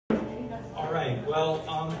All right,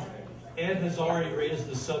 well, Ed has already raised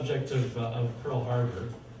the subject of Pearl Harbor,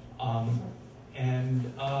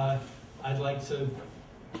 and I'd like to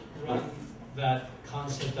run that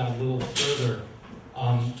concept out a little further,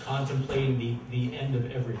 contemplating the end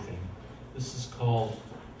of everything. This is called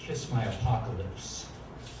Kiss My Apocalypse.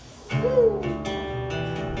 Woo!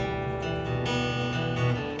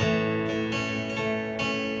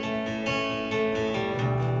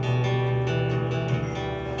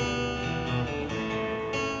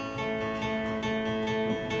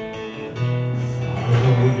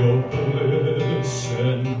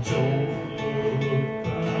 And don't look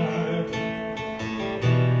back,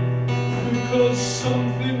 because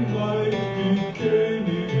something might be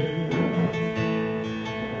gaining.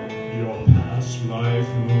 Your past life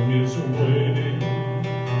moon is waiting.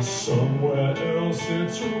 Somewhere else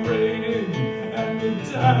it's raining, and the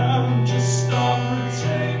damned just stop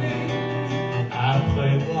retaining.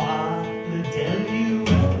 Après moi, le deluge.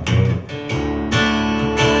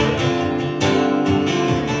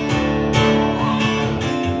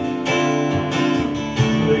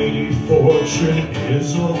 Fortune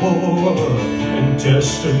is a whore, and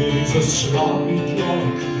destiny's a sloppy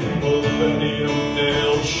drunk. Millennium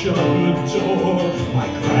nailed shut the door. My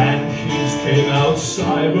grandkids came out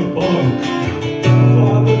cyberpunk.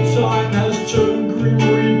 Father Time has turned Grim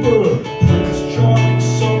Reaper. Prince Charming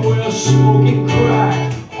somewhere smoking crack.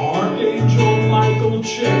 Archangel Michael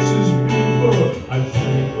checks his beeper. I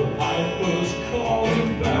think the piper's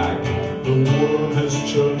calling back. The world has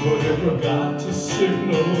turned, but it forgot to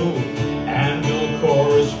signal. Anvil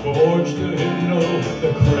chorus forged the hymnal.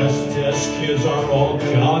 The crest test kids are all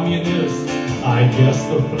communists. I guess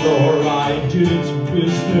the fluoride did its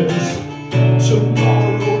business.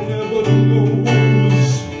 Tomorrow never knows,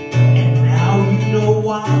 and now you know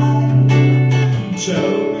why.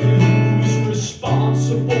 Tell me who's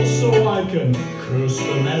responsible so I can curse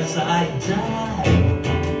them as I die.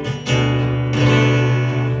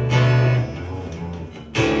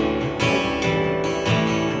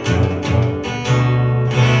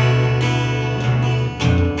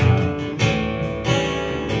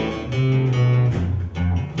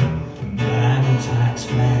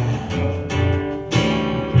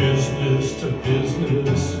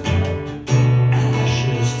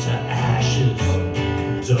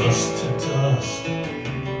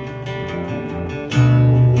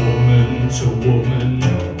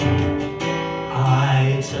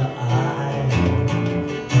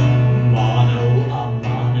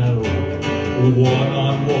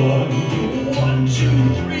 One-on-one, 1, 2,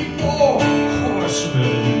 3, 4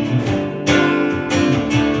 horsemen.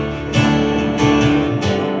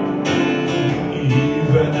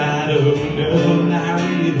 Even Adam never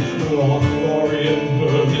married. Lothlorien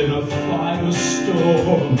burned in a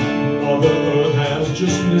firestorm. Mother Earth has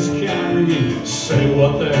just miscarried. Say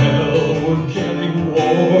what the hell, we're getting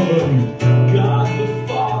warm. God the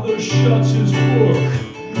Father shuts his book.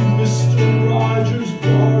 Mr. Rogers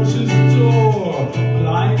bars his door.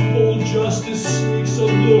 Blindfold justice sneaks a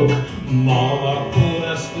look. Mara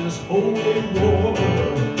bless this holy war.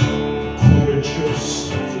 Quit your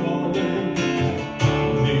stalling.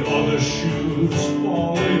 The other shoe's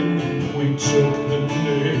falling. We took the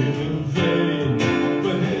name in vain.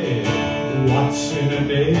 But hey, what's in a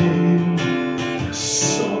name?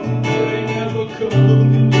 Someday never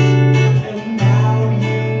comes. And now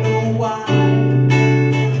you know why.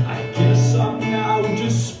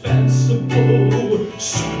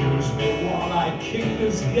 Excuse me while I kick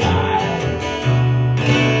this guy.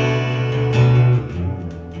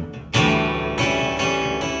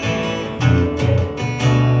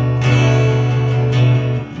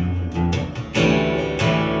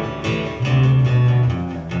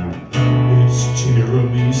 It's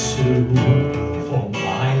tiramisu for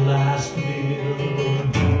my last meal.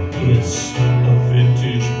 It's a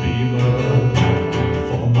vintage Beamer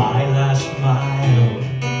for my last mile.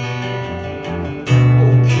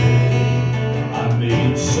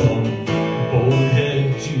 Some bonehead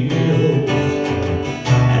deals.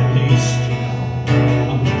 At least, you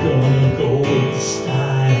know, I'm gonna go with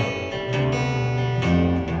style.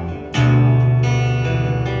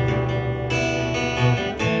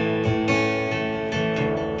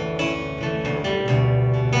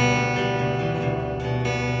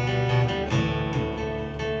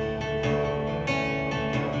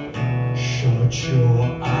 Shut your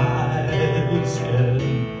eyes and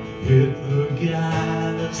hit the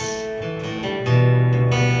gas.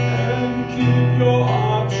 Keep your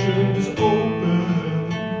options open.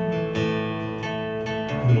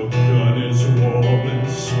 The gun is warm and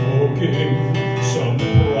smoking. Some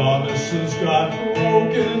promises got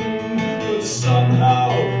broken, but somehow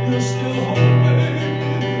you're still